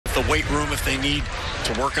the weight room if they need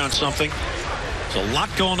to work on something. There's a lot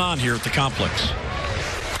going on here at the complex.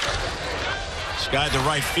 Sky to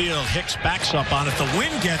right field. Hicks backs up on it. The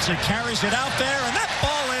wind gets it, carries it out there, and that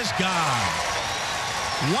ball is gone.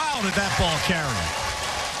 Wow, did that ball carry.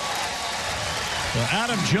 Well,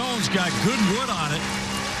 Adam Jones got good wood on it,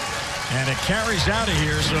 and it carries out of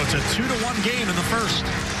here, so it's a 2-1 game in the first.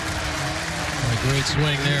 A great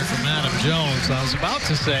swing there from Adam Jones. I was about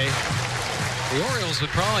to say the Orioles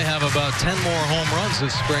would probably have about 10 more home runs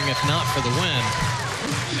this spring if not for the wind.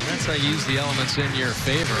 And that's how you use the elements in your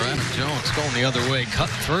favor. Adam Jones going the other way, cut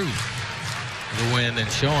through the wind and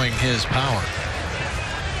showing his power.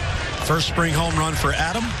 First spring home run for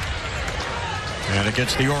Adam. And it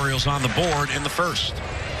gets the Orioles on the board in the first.